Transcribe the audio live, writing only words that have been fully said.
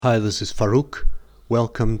Hi, this is Farouk.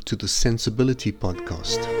 Welcome to the Sensibility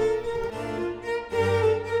Podcast.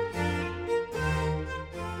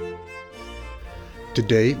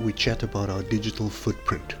 Today we chat about our digital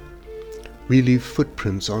footprint. We leave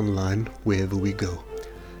footprints online wherever we go,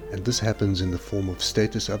 and this happens in the form of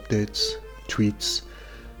status updates, tweets,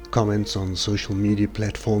 comments on social media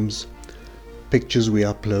platforms, pictures we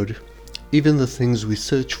upload, even the things we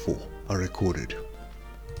search for are recorded.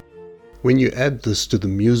 When you add this to the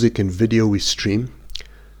music and video we stream,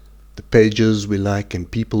 the pages we like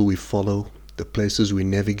and people we follow, the places we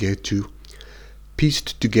navigate to,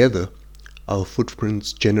 pieced together, our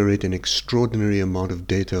footprints generate an extraordinary amount of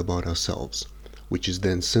data about ourselves, which is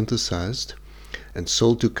then synthesized and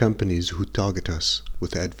sold to companies who target us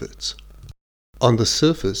with adverts. On the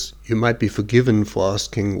surface, you might be forgiven for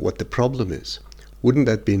asking what the problem is. Wouldn't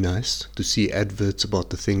that be nice, to see adverts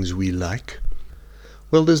about the things we like?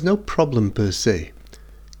 Well, there's no problem per se.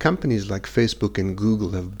 Companies like Facebook and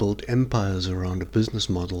Google have built empires around a business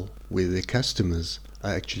model where their customers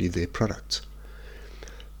are actually their products.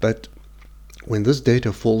 But when this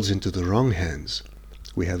data falls into the wrong hands,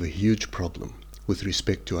 we have a huge problem with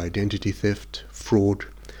respect to identity theft, fraud,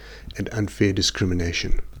 and unfair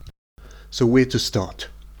discrimination. So where to start?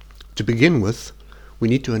 To begin with, we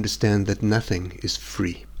need to understand that nothing is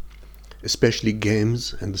free, especially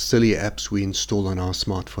games and the silly apps we install on our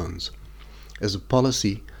smartphones. As a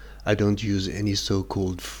policy, I don't use any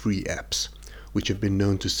so-called free apps, which have been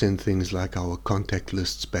known to send things like our contact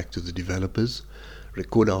lists back to the developers,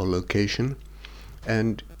 record our location,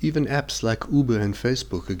 and even apps like Uber and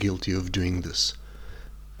Facebook are guilty of doing this.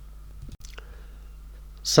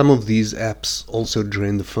 Some of these apps also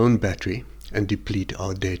drain the phone battery and deplete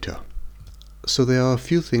our data. So there are a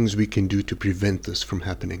few things we can do to prevent this from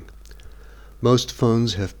happening. Most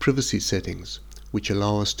phones have privacy settings, which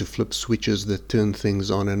allow us to flip switches that turn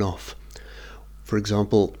things on and off. For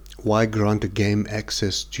example, why grant a game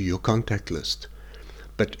access to your contact list?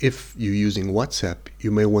 But if you're using WhatsApp,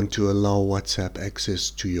 you may want to allow WhatsApp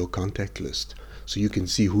access to your contact list, so you can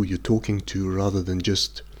see who you're talking to rather than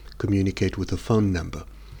just communicate with a phone number.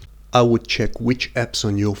 I would check which apps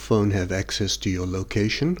on your phone have access to your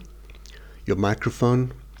location, your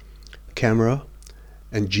microphone, camera,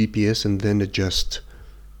 and GPS, and then adjust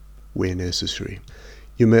where necessary.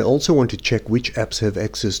 You may also want to check which apps have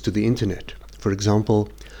access to the internet. For example,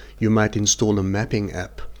 you might install a mapping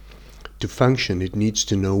app. To function, it needs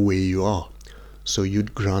to know where you are, so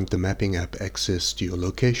you'd grant the mapping app access to your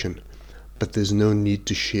location, but there's no need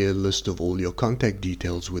to share a list of all your contact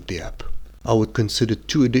details with the app. I would consider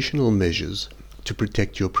 2 additional measures to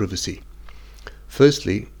protect your privacy.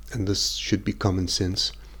 Firstly, and this should be common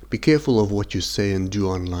sense, be careful of what you say and do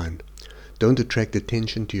online. Don't attract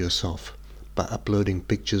attention to yourself by uploading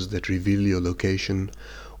pictures that reveal your location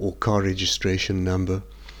or car registration number,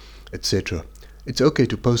 etc. It's okay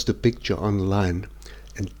to post a picture online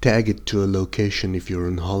and tag it to a location if you're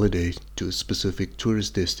on holiday to a specific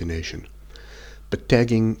tourist destination. But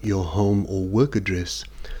tagging your home or work address,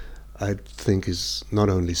 I think, is not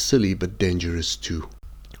only silly but dangerous too.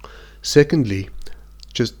 Secondly,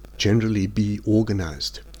 just generally be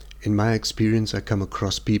organized. In my experience, I come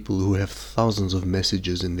across people who have thousands of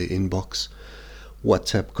messages in their inbox,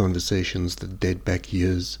 WhatsApp conversations that date back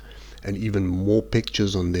years, and even more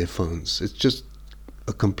pictures on their phones. It's just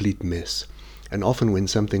a complete mess. And often when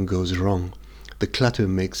something goes wrong, the clutter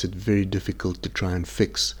makes it very difficult to try and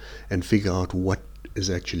fix and figure out what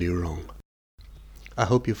is actually wrong. I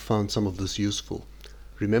hope you found some of this useful.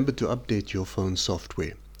 Remember to update your phone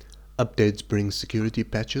software. Updates bring security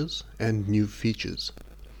patches and new features.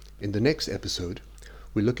 In the next episode,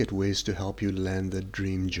 we look at ways to help you land the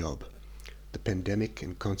dream job. The pandemic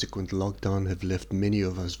and consequent lockdown have left many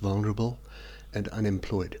of us vulnerable and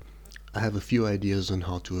unemployed. I have a few ideas on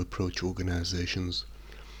how to approach organizations,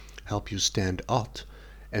 help you stand out,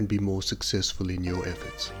 and be more successful in your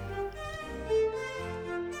efforts.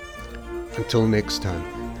 Until next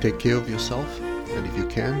time, take care of yourself, and if you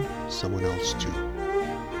can, someone else too.